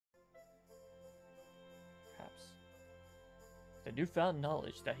the newfound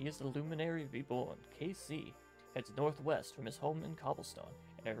knowledge that he is the Luminary Reborn, KC, heads northwest from his home in Cobblestone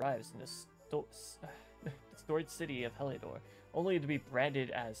and arrives in the storied city of Helidor, only to be branded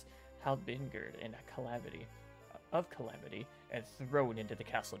as Halbingard in Calamity, and thrown into the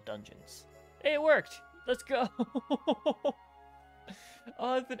castle dungeons. Hey, it worked! Let's go!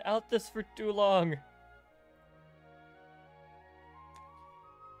 Oh, I've been out this for too long.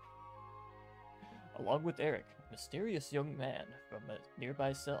 Along with Eric, a mysterious young man from a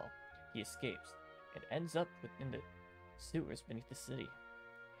nearby cell, he escapes and ends up within the sewers beneath the city.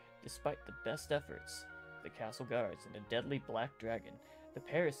 Despite the best efforts, the castle guards and a deadly black dragon, the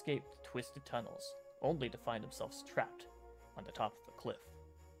pair escape the twisted tunnels, only to find themselves trapped on the top of a cliff.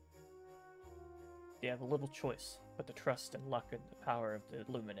 They have a little choice but to trust and luck in the power of the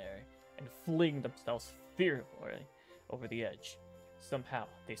Luminary and fling themselves fearfully over the edge. Somehow,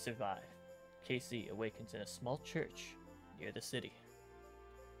 they survive. KC awakens in a small church near the city.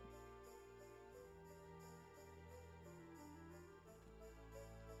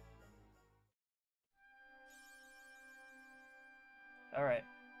 Alright.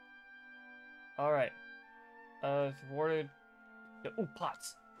 Alright. Thwarted. Oh,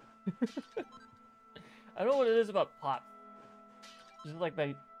 pots! I don't know what it is about pot. Just like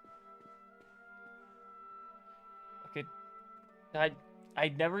my... Okay. I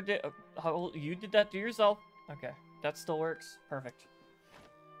never did... How you did that to yourself? Okay. That still works. Perfect.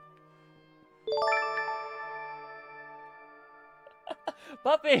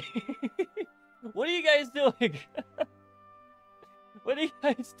 Puppy! What are you guys doing? What are you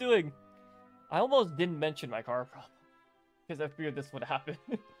guys doing? I almost didn't mention my car problem. Because I feared this would happen.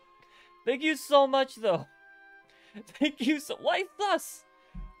 Thank you so much, though. Thank you so... Why thus?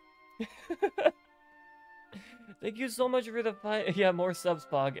 Thank you so much for the fight. Yeah, more subs,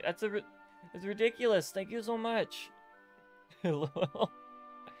 Pog. That's ridiculous. Thank you so much.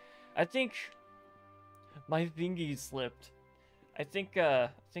 I think my thingy slipped. I think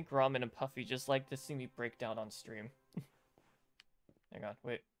Ramen and Puffy just like to see me break down on stream. Hang on.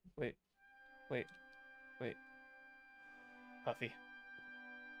 Wait. Puffy.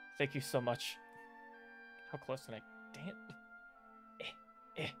 Thank you so much. How close can I... Dang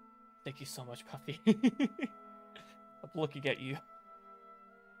it. Thank you so much, Puffy. I'm looking at you.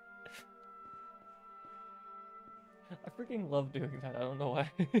 I freaking love doing that. I don't know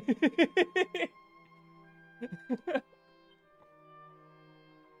why.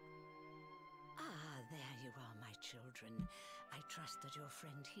 Ah, there you are, my children. I trust that your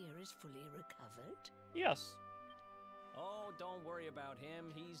friend here is fully recovered. Yes. Oh, don't worry about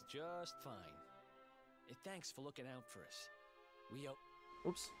him. He's just fine. Thanks for looking out for us. We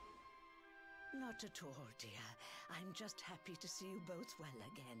Oops. Not at all, dear. I'm just happy to see you both well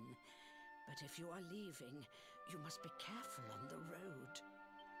again. But if you are leaving, you must be careful on the road.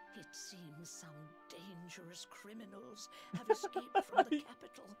 It seems some dangerous criminals have escaped from the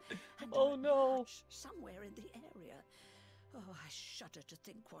capital and Oh, are no. large somewhere in the area. Oh, I shudder to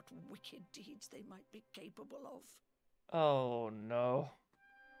think what wicked deeds they might be capable of. Oh, no.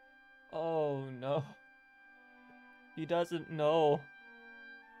 Oh, no. He doesn't know.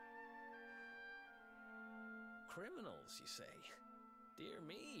 Criminals, you say? Dear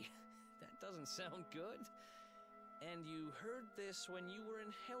me, that doesn't sound good. And you heard this when you were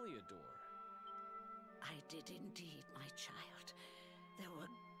in Heliodor? I did indeed, my child. There were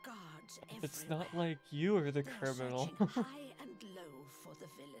guards everywhere. It's not like you are the They're criminal. searching high and low for the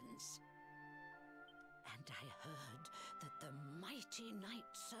villains. And I heard that the mighty knight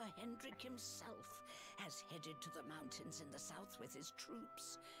Sir Hendrik himself has headed to the mountains in the south with his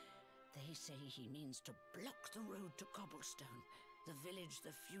troops. They say he means to block the road to Cobblestone, the village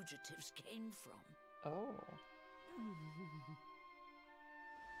the fugitives came from. Oh.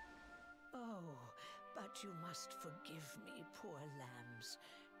 Oh, but you must forgive me, poor lambs.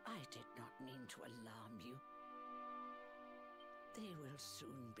 I did not mean to alarm you. They will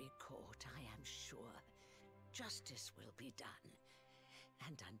soon be caught, I am sure. Justice will be done.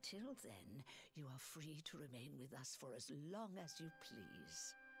 And until then, you are free to remain with us for as long as you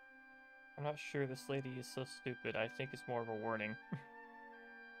please. I'm not sure this lady is so stupid. I think it's more of a warning.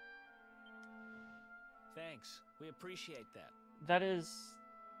 Thanks. We appreciate that. That is...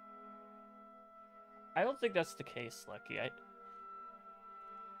 I don't think that's the case, Lucky.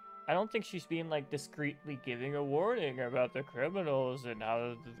 I don't think she's being, like, discreetly giving a warning about the criminals and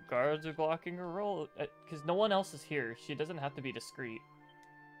how the guards are blocking her road. Because no one else is here. She doesn't have to be discreet.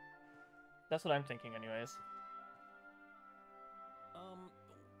 That's what I'm thinking anyways.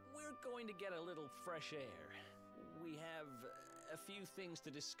 We're going to get a little fresh air. We have a few things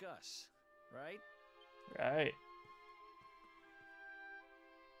to discuss, right? Right.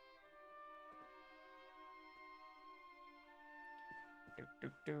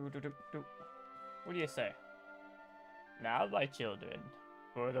 What do you say? Now, my children,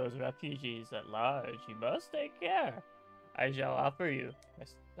 for those refugees at large, you must take care. I shall offer you.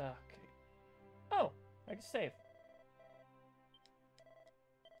 Okay. Oh, I can save.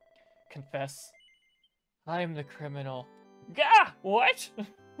 Confess. I'm the criminal. Gah! What?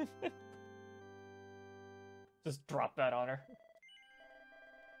 Just drop that on her.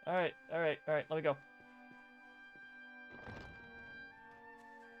 Alright, alright, alright, let me go.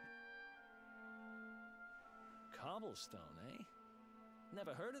 Cobblestone, eh?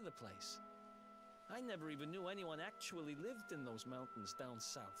 Never heard of the place. I never even knew anyone actually lived in those mountains down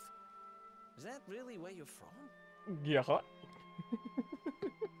south. Is that really where you're from? Yeah.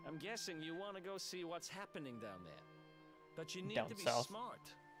 I'm guessing you want to go see what's happening down there. But you need Down to be south.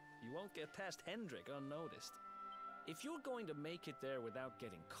 smart. You won't get past Hendrik unnoticed. If you're going to make it there without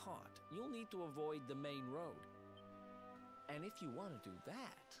getting caught, you'll need to avoid the main road. And if you want to do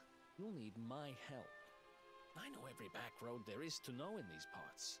that, you'll need my help. I know every back road there is to know in these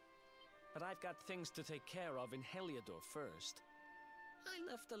parts. But I've got things to take care of in Heliodor first. I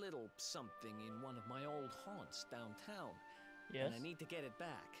left a little something in one of my old haunts downtown. Yes. And I need to get it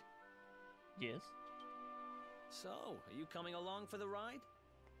back. Yes. So, are you coming along for the ride?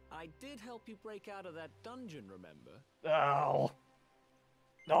 I did help you break out of that dungeon, remember? Oh.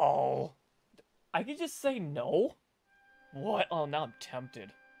 No. I could just say no? What? Oh, now I'm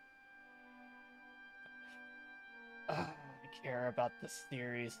tempted. I care about this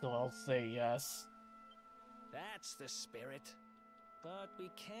theory, so I'll say yes. That's the spirit. But we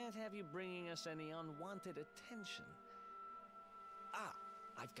can't have you bringing us any unwanted attention. Ah,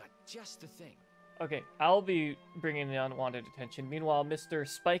 I've got just the thing. Okay, I'll be bringing the unwanted attention. Meanwhile, Mr.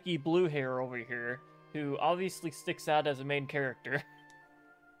 Spiky Blue Hair over here, who obviously sticks out as a main character.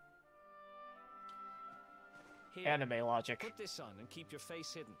 Here, Anime logic. put this on and keep your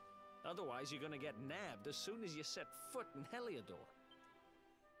face hidden. Otherwise, you're gonna get nabbed as soon as you set foot in Heliodor.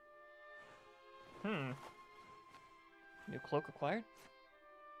 New cloak acquired?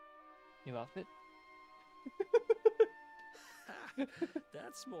 New outfit?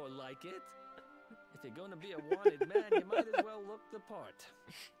 That's more like it. If you're gonna be a wanted man, you might as well look the part.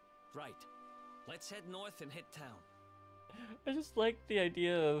 Right. Let's head north and hit town. I just like the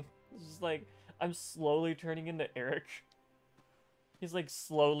idea of, just like, I'm slowly turning into Eric. He's like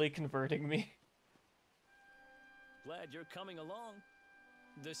slowly converting me. Glad you're coming along.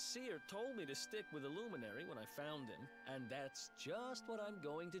 The seer told me to stick with the luminary when I found him, and that's just what I'm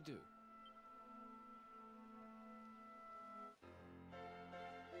going to do.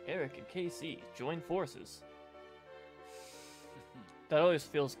 Eric and KC join forces. That always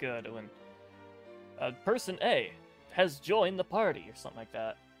feels good when person A has joined the party or something like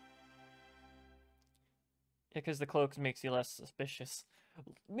that. Yeah, because the cloak makes you less suspicious.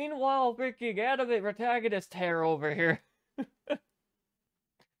 Meanwhile, freaking anime protagonist hair over here.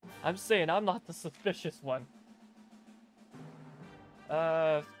 I'm saying I'm not the suspicious one.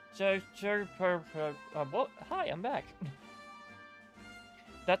 What? Hi, I'm back.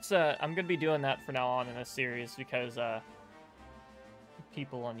 That's, I'm gonna be doing that from now on in this series because,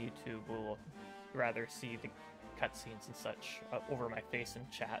 people on YouTube will rather see the cutscenes and such over my face in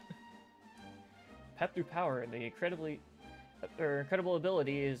chat. Pep through power, the incredible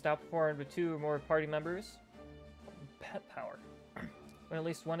ability is now performed with 2 or more party members. Pep power. When at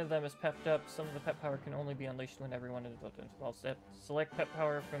least one of them is pepped up, some of the pep power can only be unleashed when everyone is well set. Select pep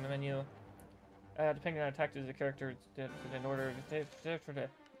power from the menu. Depending on attack to the character in order.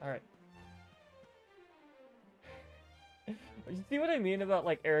 Alright. You see what I mean about,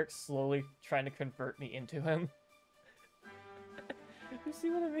 like, Eric slowly trying to convert me into him? You see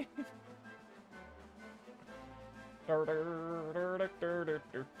what I mean? So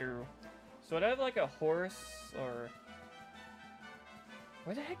would I have, like, a horse, or...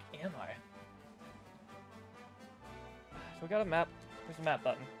 Where the heck am I? So we got a map. There's a map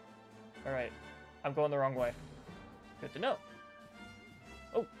button. Alright. I'm going the wrong way. Good to know.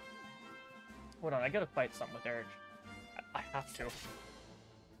 Oh! Hold on, I gotta fight something with Eric. I have to.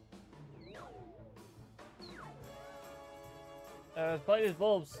 Probably these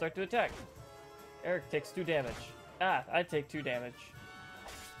bulbs start to attack. Eric takes 2 damage. Ah, I take 2 damage.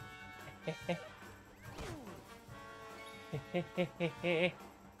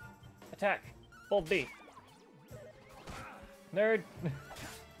 Attack! Bulb B. Nerd!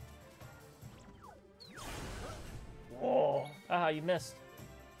 Whoa! Ah, you missed.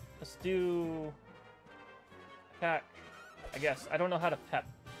 Let's do... attack. I guess. I don't know how to pep.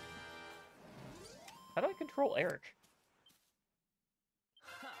 How do I control Eric?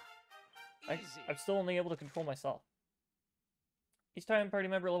 I'm still only able to control myself. Each time a party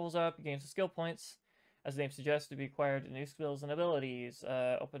member levels up, he gains skill points. As the name suggests, to be acquired new skills and abilities.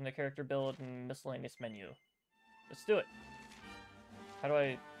 Open the character build and miscellaneous menu. Let's do it. How do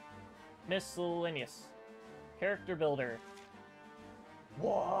I... Miscellaneous. Character builder.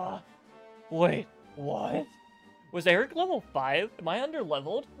 What? Wait, what? Was Eric level 5? Am I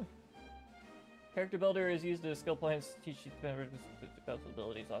under-leveled? Character builder is used as skill points to teach you about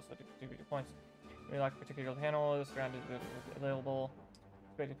abilities. Also, to contribute your points. When you lock a particular panel, surrounded with available.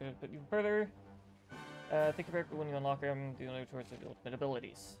 Expect to put you further. Think of Eric when you unlock him, do towards the ultimate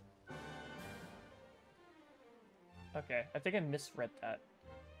abilities. Okay, I think I misread that.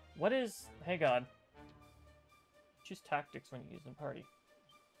 What is... Hey God. Choose tactics when you use in party.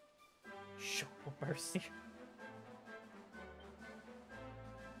 Show mercy.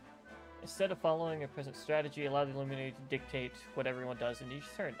 Instead of following a present strategy, allow the Illuminator to dictate what everyone does in each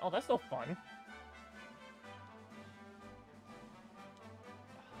turn. Oh, that's no fun.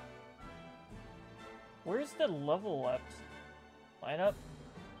 Where's the level up? Line up?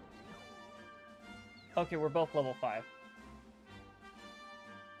 Okay, we're both level 5.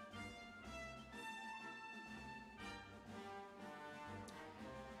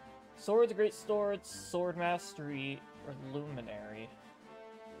 Swords, Great Swords, Sword Mastery, or Luminary?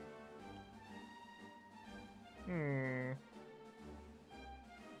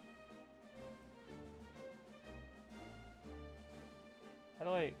 How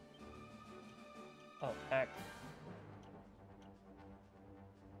do I... Oh, heck.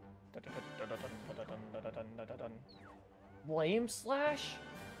 Flame Slash?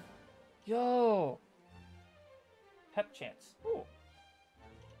 Yo! Pep Chance. Ooh.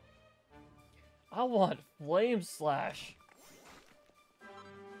 I want Flame Slash.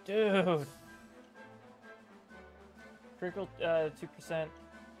 Dude. Critical 2%.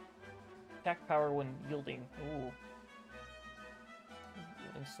 Attack power when wielding. Ooh.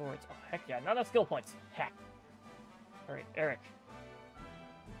 Wielding swords. Oh, heck yeah. Not enough skill points. Heck. Alright, Eric.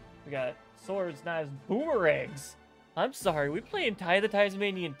 We got swords, knives, boomerangs. I'm sorry, we playing Ty the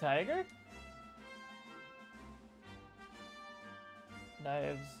Tasmanian Tiger?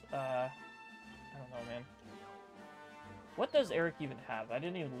 Knives, I don't know, man. What does Eric even have? I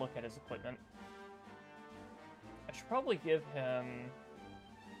didn't even look at his equipment. I should probably give him...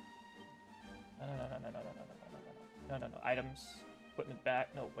 No. Items. Equipment bag.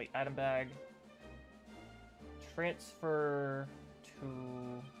 No, wait. Item bag. Transfer to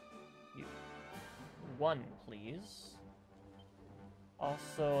you. 1, please.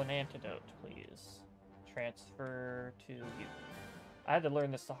 Also an antidote, please. Transfer to you. I had to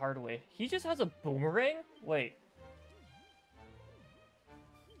learn this the hard way. He just has a boomerang? Wait.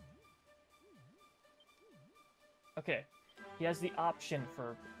 Okay. He has the option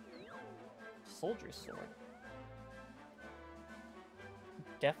for Soldier's Sword.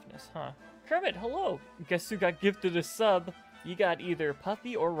 Deafness, huh? Kermit, hello! Guess who got gifted a sub? You got either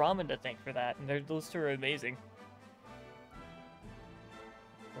Puffy or Ramen to thank for that, and those two are amazing.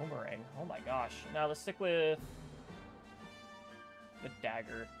 Boomerang. Oh my gosh. Now let's stick with the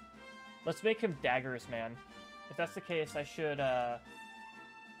dagger. Let's make him Daggers Man. If that's the case, I should,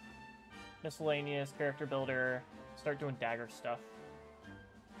 miscellaneous, character builder, start doing dagger stuff.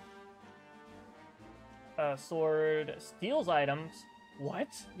 Sword steals items. What?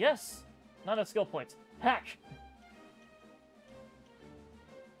 Yes! Not enough skill points. Hack!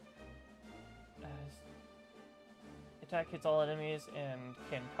 Attack hits all enemies and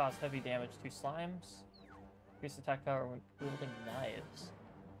can cause heavy damage to slimes. Increase attack power when wielding knives.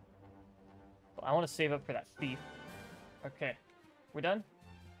 Well, I want to save up for that thief. Okay. We done?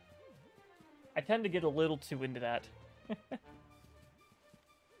 I tend to get a little too into that.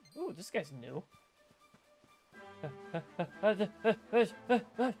 Ooh, this guy's new.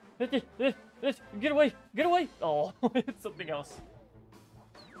 Get away! Get away! Oh, it's something else.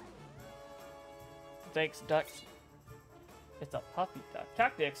 Thanks, duck. It's a puppy duck.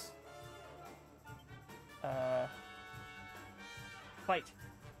 Tactics. Fight.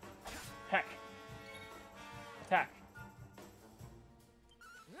 Heck. Attack.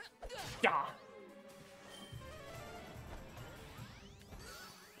 Gah!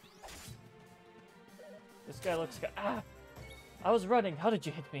 This guy looks... Ah! I was running. How did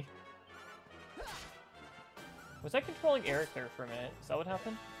you hit me? Was I controlling Eric there for a minute? Is that what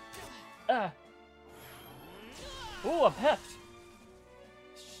happened? Ah! Ooh, I'm heft!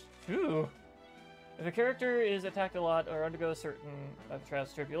 Ooh. If a character is attacked a lot or undergoes certain trials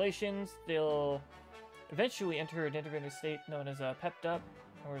and tribulations, they'll eventually enter an intermittent state known as a pepped up,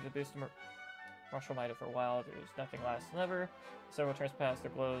 or the boost martial might for a while. There's nothing lasts never. Several turns pass,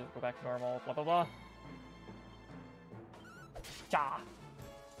 their blows go back to normal, blah blah blah. Ja.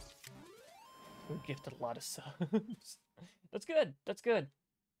 We gifted a lot of subs. That's good. That's good.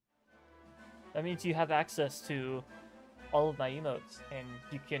 That means you have access to all of my emotes, and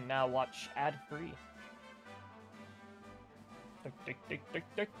you can now watch ad-free.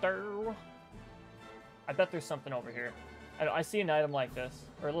 I bet there's something over here. I see an item like this,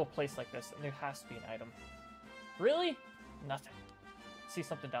 or a little place like this, and there has to be an item. Really? Nothing. I see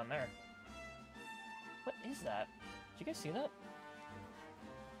something down there. What is that? Did you guys see that?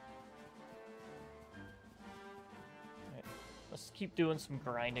 Alright, let's keep doing some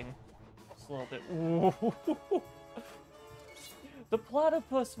grinding. Just a little bit. Ooh. The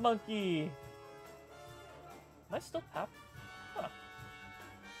platypus monkey! Am I still happy? Huh.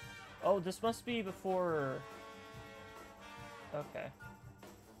 Oh, this must be before... Okay.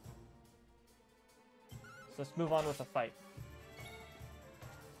 So let's move on with the fight.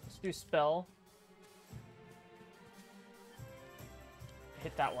 Let's do spell.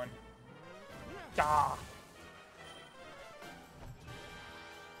 Hit that one. Ah!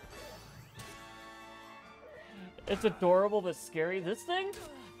 It's adorable but scary. This thing?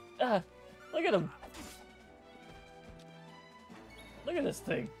 Look at him. Look at this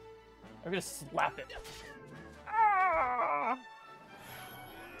thing. I'm gonna slap it. Ah!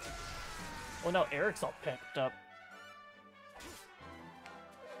 Oh no, Eric's all picked up.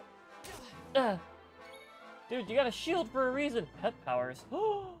 Dude, you got a shield for a reason. Pet powers.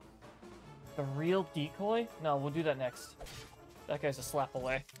 The real decoy? No, we'll do that next. That guy's a slap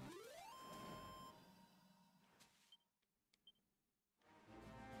away.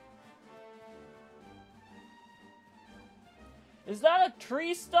 Is that a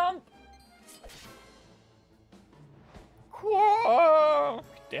tree stump?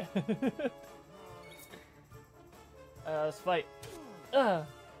 Damn it. Let's fight. Oh,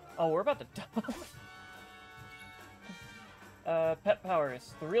 we're about to die. Pet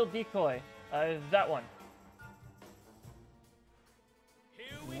powers. The real decoy. That one.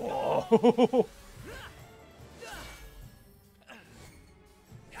 Here we Whoa.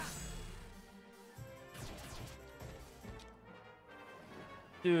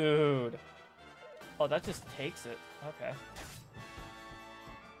 Dude. Oh, that just takes it. Okay.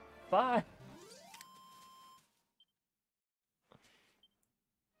 Bye.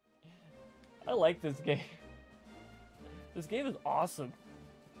 I like this game. This game is awesome.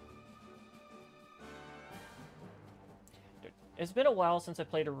 Dude, it's been a while since I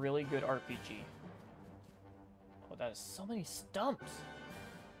played a really good RPG. Oh, that is so many stumps.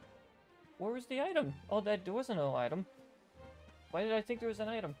 Where was the item? Oh, there wasn't no item. Why did I think there was an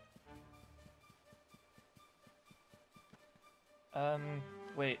item?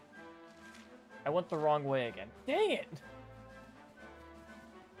 Wait. I went the wrong way again. Dang it!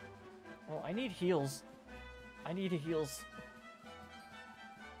 Well, I need heals. I need heals.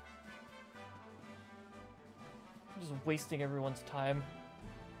 I'm just wasting everyone's time.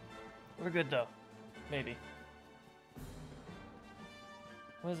 We're good though. Maybe.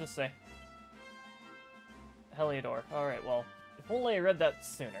 What does this say? Heliodor. Alright, well, if only I read that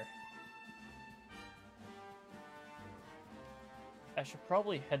sooner. I should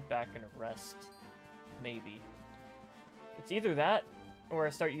probably head back and rest. Maybe. It's either that, or I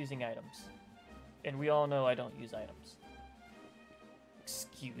start using items. And we all know I don't use items.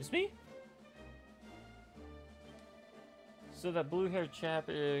 Excuse me? So that blue-haired chap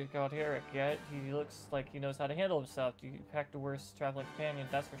got Eric, yet he looks like he knows how to handle himself. You packed the worst traveling companion,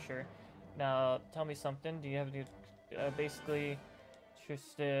 that's for sure. Now, tell me something. Do you have any... basically...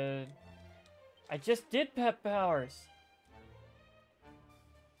 interested... I just did pet powers!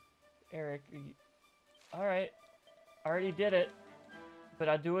 Eric, alright. I already did it. But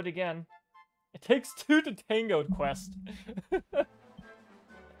I'll do it again. It takes 2 to tango quest.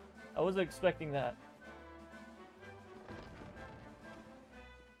 I wasn't expecting that.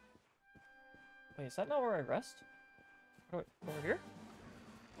 Wait, is that not where I rest? Wait, over here?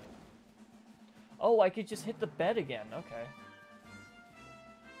 Oh, I could just hit the bed again. Okay.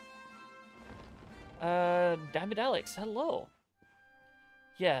 Damn it, Alex. Hello.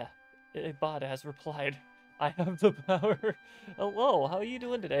 Yeah, Ibada has replied. I have the power. Hello, how are you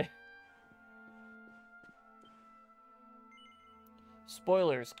doing today?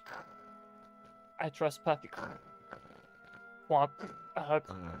 Spoilers. I trust Puppy. Womp.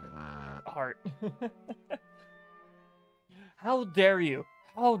 Heart. How dare you?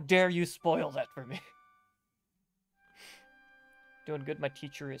 How dare you spoil that for me? Doing good, my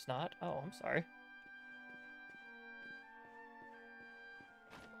teacher is not. Oh, I'm sorry.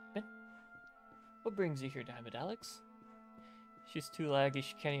 What brings you here, Diamond Alex? She's too laggy,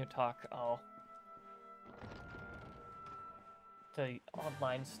 she can't even talk. Oh. to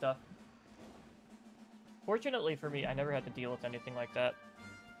online stuff. Fortunately for me, I never had to deal with anything like that.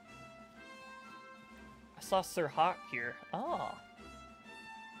 I saw Sir Hawk here. Ah.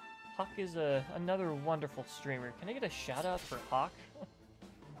 Hawk is another wonderful streamer. Can I get a shout out for Hawk?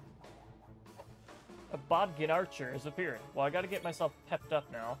 A Bodkin Archer has appeared. Well, I gotta get myself pepped up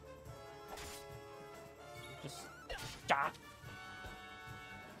now. Just... Ah.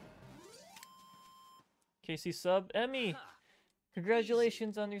 Casey sub. Emmy!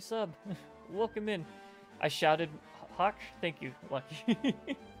 Congratulations on your sub. Welcome in. I shouted, Hawk? Thank you, Lucky.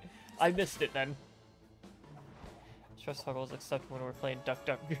 I missed it then. Stress huggles except when we're playing Duck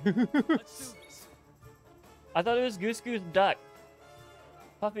Duck Goose. I thought it was Goose Goose Duck.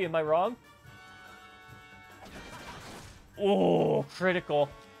 Puppy, am I wrong? Oh, critical.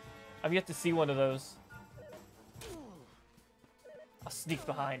 I've yet to see one of those. I'll sneak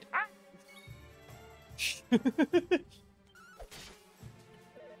behind. Ah!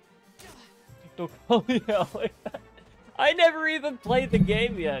 Don't call me out like that. I never even played the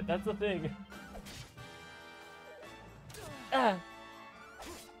game yet. That's the thing. Ah.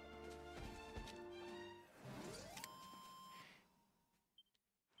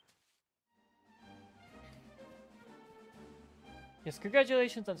 Yes,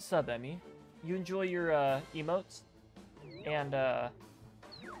 congratulations on the sub, Emmy. You enjoy your emotes and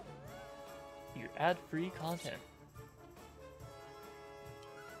your ad-free content.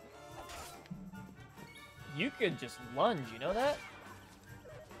 You could just lunge, you know that?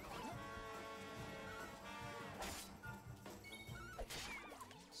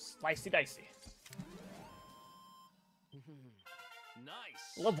 Slicey dicey.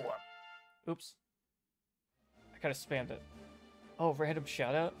 Nice. Level up. Oops. I kinda spammed it. Oh, random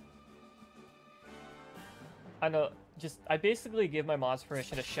shout out? I know, I basically give my mods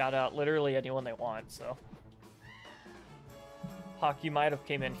permission to shout out literally anyone they want, so. Hawk, you might have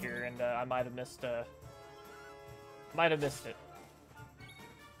came in here and I might have missed it. Look at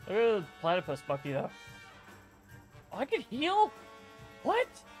the platypus monkey though. Oh, I can heal? What?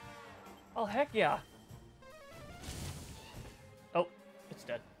 Oh, heck yeah. Oh, it's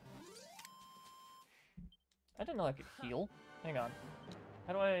dead. I didn't know I could heal. Hang on.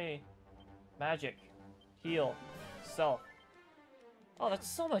 How do I... Magic. Heal. Self. Oh, that's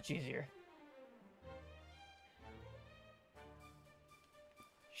so much easier.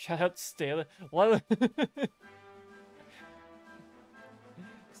 Shout out Stella. Why?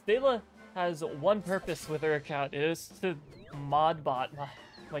 Stella has one purpose with her account. It is to mod bot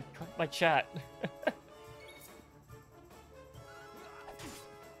my chat.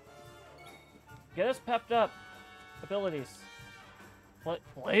 Get us pepped up. Abilities.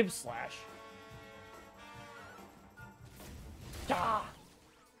 Flame slash. Ah!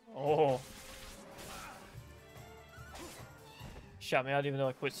 Oh. Shot me out even though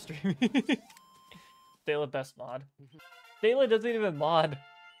I quit streaming. Stella best mod. Stella doesn't even mod.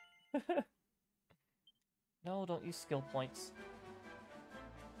 No, don't use skill points.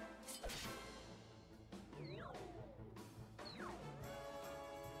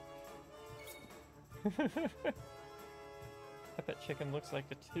 I bet chicken looks like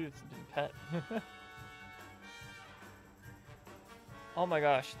the tooth didn't pet. Oh my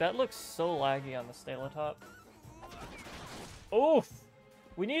gosh, that looks so laggy on the Stalatop. Oof!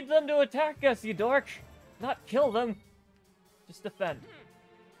 We need them to attack us, you dork! Not kill them! Just defend.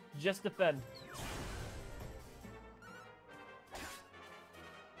 Just defend.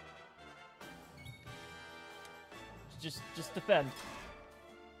 Just defend.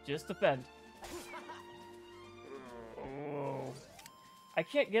 Just defend. Oh. I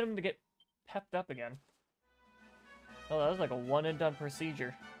can't get him to get pepped up again. Oh, that was like a one and done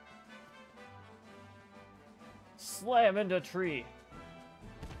procedure. Slam into tree.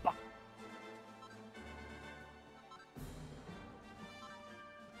 Bah.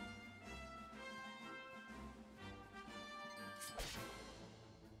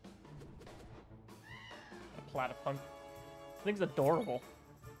 A platypunk. This thing's adorable.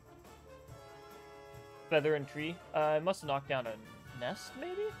 Feather and tree. It must have knocked down a nest,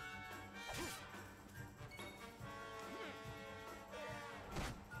 maybe?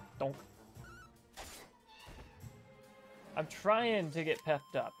 Donk. I'm trying to get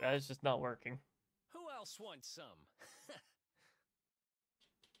pepped up. It's just not working. Who else wants some?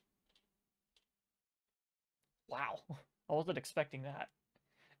 Wow. I wasn't expecting that.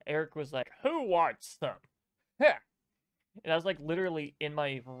 Eric was like, who wants some? Yeah. And I was like literally in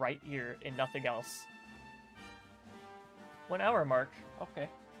my right ear and nothing else. 1 hour mark. Okay.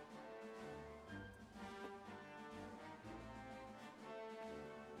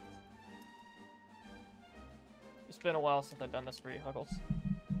 This been a while since I've done this for you, Huggles.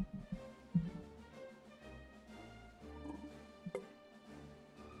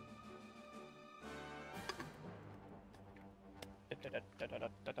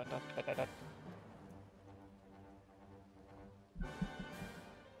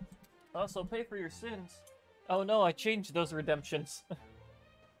 Also, pay for your sins. Oh no, I changed those redemptions.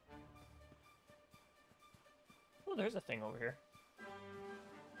 Oh, there's a thing over here.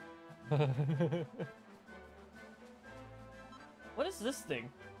 What is this thing?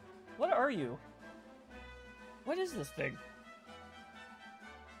 What are you? What is this thing?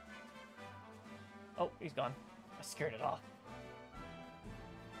 Oh, he's gone. I scared it off.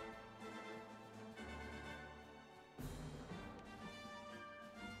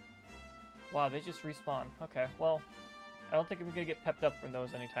 Wow, they just respawn. Okay, well, I don't think I'm gonna get pepped up from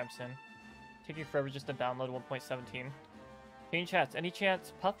those anytime soon. Taking forever just to download 1.17. Change hats. Any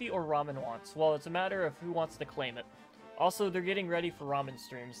chance Puffy or Ramen wants? Well, it's a matter of who wants to claim it. Also, they're getting ready for ramen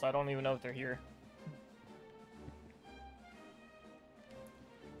streams, so I don't even know if they're here.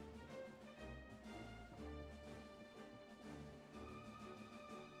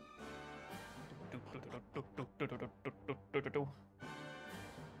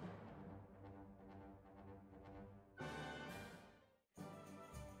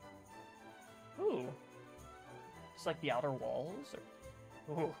 Ooh. It's like the outer walls?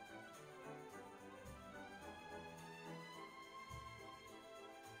 Or... Ooh.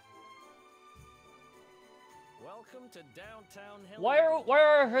 Welcome to downtown Hell. Why are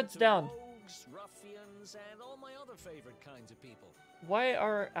our hoods down? Rogues, ruffians, and all my other favorite kinds of people. Why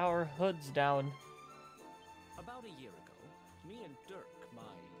are our hoods down? About a year ago, me and Dirk, my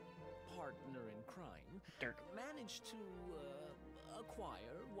partner in crime, managed to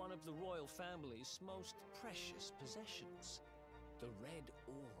acquire one of the royal family's most precious possessions, the Red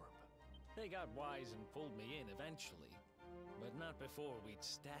Orb. They got wise and pulled me in eventually, but not before we'd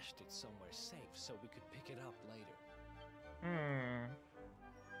stashed it somewhere safe so we could pick it up later.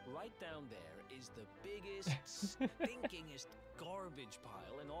 Right down there is the biggest, stinkingest garbage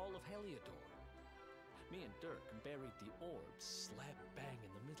pile in all of Heliodor. Me and Dirk buried the orb slap bang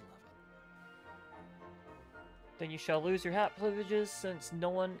in the middle of it. Then you shall lose your hat privileges since no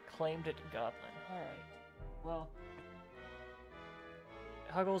one claimed it, Goblin. Alright. Well.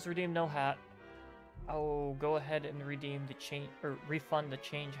 Huggles redeemed no hat. I'll go ahead and redeem the change, or refund the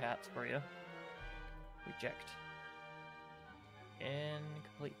change hats for you. Reject.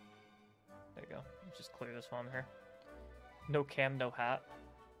 Incomplete. There you go. Just clear this one here. No cam, no hat.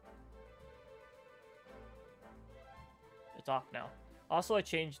 It's off now. Also, I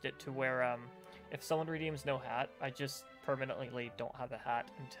changed it to where, if someone redeems no hat, I just permanently don't have a hat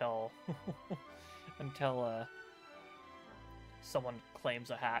until, until, someone claims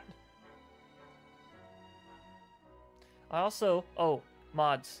a hat. I also, oh,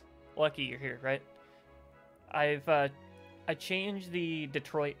 mods. Lucky you're here, right? I changed the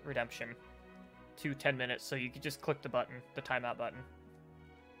Detroit redemption to 10 minutes, so you could just click the button, the timeout button.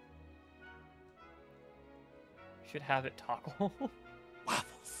 Should have it toggle.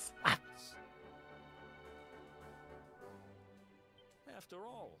 Waffles. Waffles. After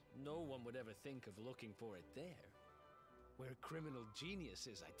all, no one would ever think of looking for it there. We're criminal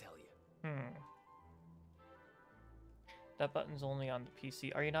geniuses, I tell you. That button's only on the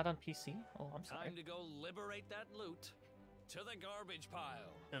PC. Are you not on PC? Oh, I'm sorry. Time to go liberate that loot. To the garbage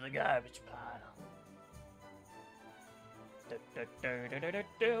pile. To the garbage pile.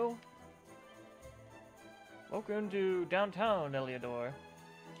 Do. Welcome to downtown, Heliodor.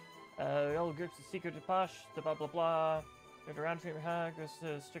 All groups of secret to posh, the blah blah blah. Get around for your hack,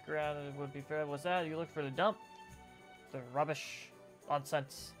 stick around, it would be fair. What's that? You look for the dump? The rubbish.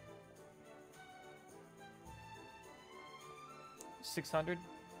 Nonsense. 600?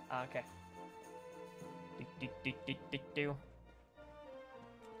 Okay.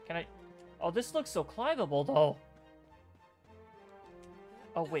 Can I... Oh, this looks so climbable, though.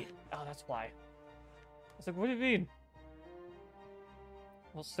 Oh, wait. Oh, that's why. I was like, what do you mean?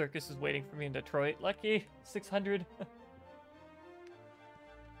 Well, Circus is waiting for me in Detroit. Lucky. 600.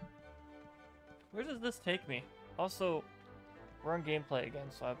 Where does this take me? Also, we're on gameplay again,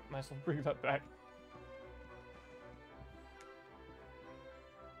 so I might as well bring that back.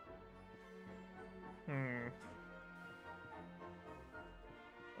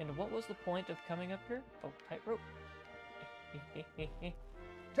 And what was the point of coming up here? Oh, tightrope.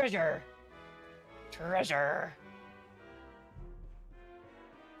 Treasure! Treasure!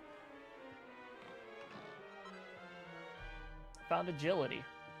 Found agility.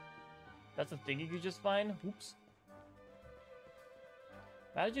 That's a thing you could just find? Oops.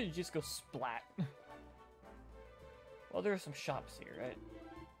 Imagine you just go splat. Well, there are some shops here, right?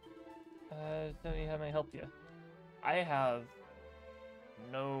 Don't you have any help you? I have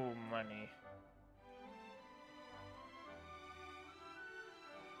no money.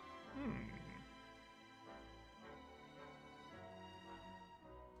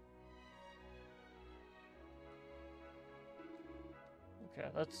 Okay,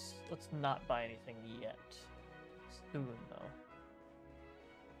 let's not buy anything yet. Soon though.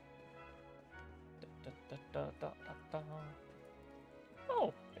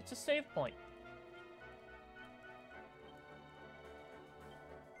 Oh, it's a save point.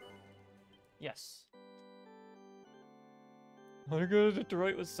 Yes. Wanna go to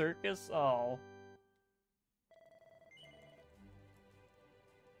Detroit with Circus? Oh.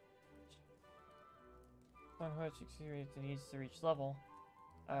 On which experience needs to reach level.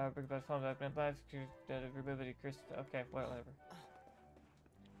 Bring back phone back and life that everybody cursed. Okay, whatever.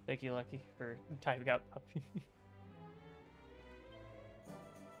 Thank you, Lucky, for typing out puppy.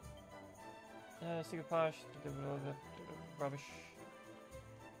 Secret posh, rubbish.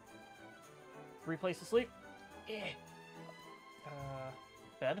 Free place to sleep. Yeah.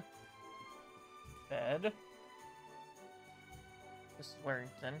 Bed. Bed. This is wearing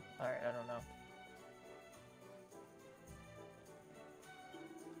thin. Alright, I don't know.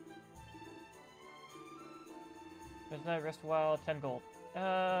 Midnight, rest a while, 10 gold.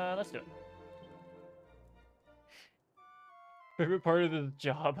 Let's do it. Favorite part of the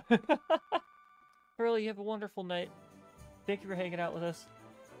job. Pearly, you have a wonderful night. Thank you for hanging out with us.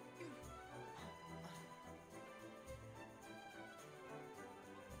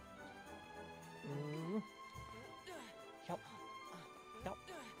 Ooh. Help. Help.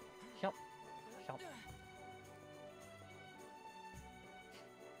 Help. Help.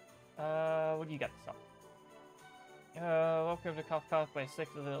 What do you got to sell? Welcome to Cough Cough by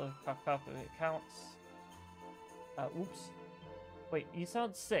 6 of the Cough Cough accounts. Oops. Wait, you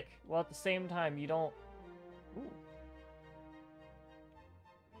sound sick. Well, at the same time, you don't... Ooh.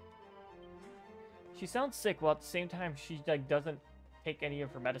 She sounds sick, while at the same time, she, like, doesn't take any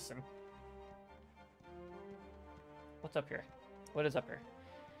of her medicine. What's up here? What is up here?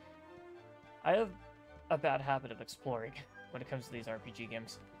 I have a bad habit of exploring when it comes to these RPG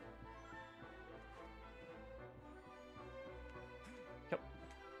games.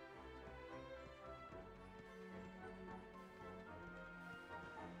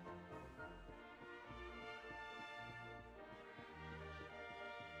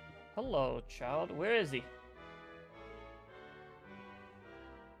 Hello, child. Where is he?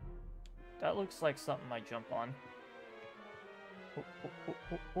 That looks like something I jump on. Oh, oh, oh,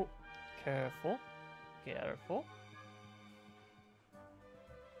 oh, oh. Careful. Careful.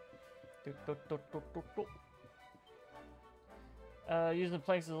 Using the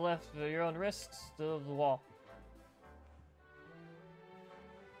planks to the left at your own risks to the wall.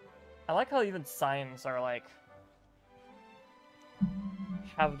 I like how even signs are like...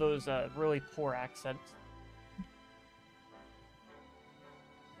 have those really poor accents.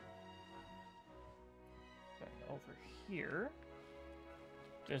 Going over here.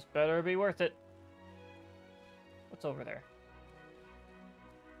 This better be worth it. What's over there?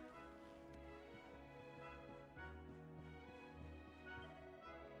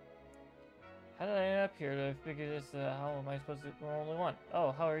 How did I end up here? To figure this, how am I supposed to... We're only one.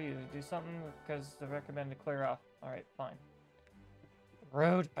 Oh, how are you? Do something? Because they recommend to clear off. Alright, fine.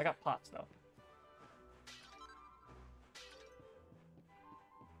 Rude. I got pots, though.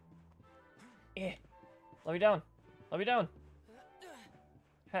 Eh. Let me down. Let me down.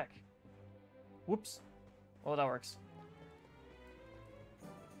 Heck. Whoops. Oh, that works.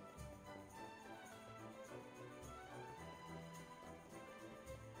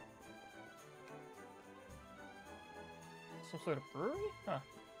 Some sort of brewery? Huh.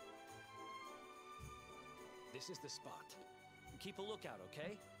 This is the spot. Keep a lookout,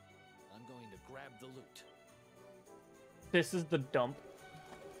 okay? I'm going to grab the loot. This is the dump.